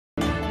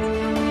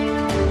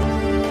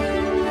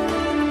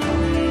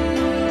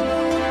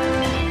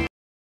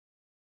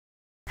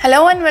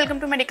Hello and welcome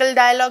to Medical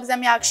Dialogues.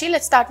 I'm Yakshi.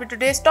 Let's start with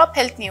today's top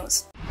health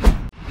news.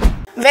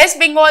 West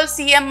Bengal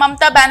CM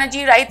Mamata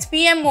Banerjee writes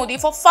PM Modi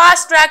for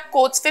fast-track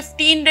court's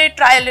 15-day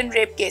trial in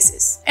rape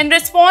cases. In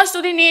response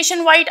to the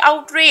nationwide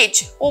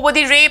outrage over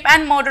the rape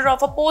and murder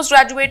of a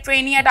postgraduate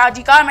trainee at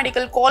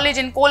Medical College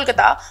in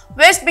Kolkata,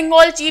 West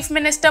Bengal Chief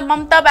Minister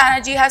Mamata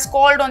Banerjee has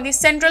called on the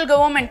central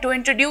government to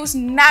introduce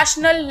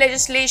national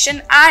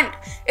legislation and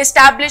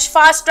establish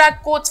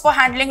fast-track courts for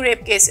handling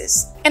rape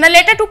cases. In a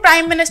letter to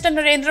Prime Minister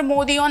Narendra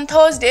Modi on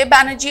Thursday,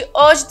 Banerjee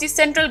urged the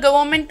central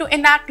government to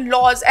enact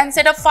laws and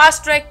set up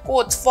fast-track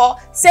courts for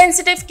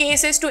sensitive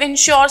cases to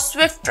ensure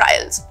swift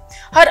trials.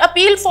 Her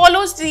appeal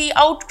follows the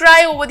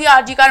outcry over the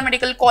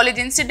Medical College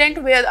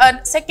incident where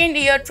a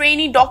second-year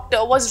trainee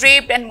doctor was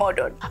raped and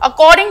murdered.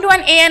 According to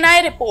an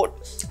ANI report,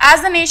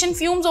 as the nation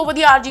fumes over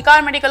the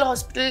Medical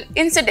Hospital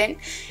incident,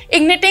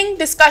 igniting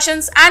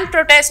discussions and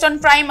protests on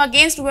crime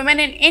against women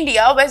in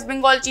India, West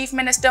Bengal Chief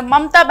Minister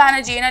Mamata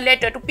Banerjee in a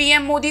letter to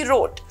PM Modi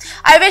wrote,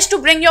 "I wish to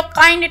bring your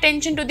kind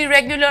attention to the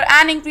regular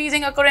and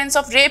increasing occurrence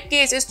of rape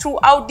cases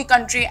throughout the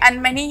country,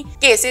 and many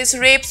cases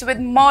rapes with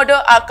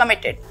murder are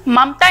committed."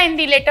 Mamata in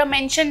the letter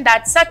mentioned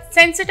that such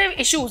sensitive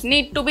issues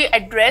need to be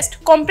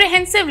addressed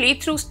comprehensively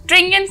through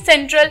stringent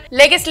central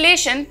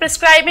legislation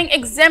prescribing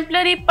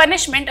exemplary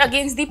punishment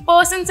against the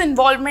person's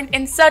involvement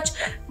in such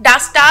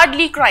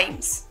dastardly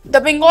crimes.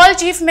 The Bengal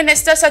Chief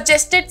Minister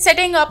suggested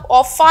setting up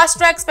of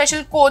fast-track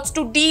special courts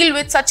to deal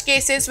with such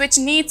cases which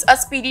needs a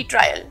speedy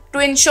trial. To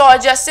ensure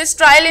justice,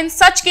 trial in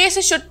such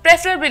cases should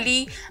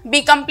preferably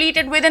be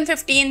completed within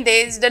 15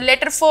 days, the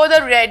letter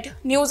further read,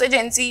 news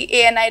agency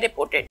ANI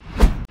reported.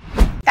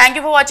 Thank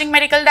you for watching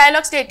Medical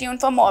Dialogue. Stay tuned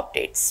for more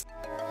updates.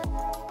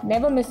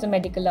 Never miss a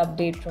medical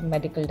update from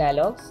Medical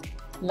Dialogues.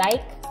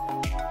 Like,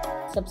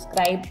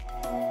 subscribe,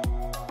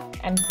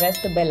 and press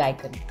the bell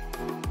icon.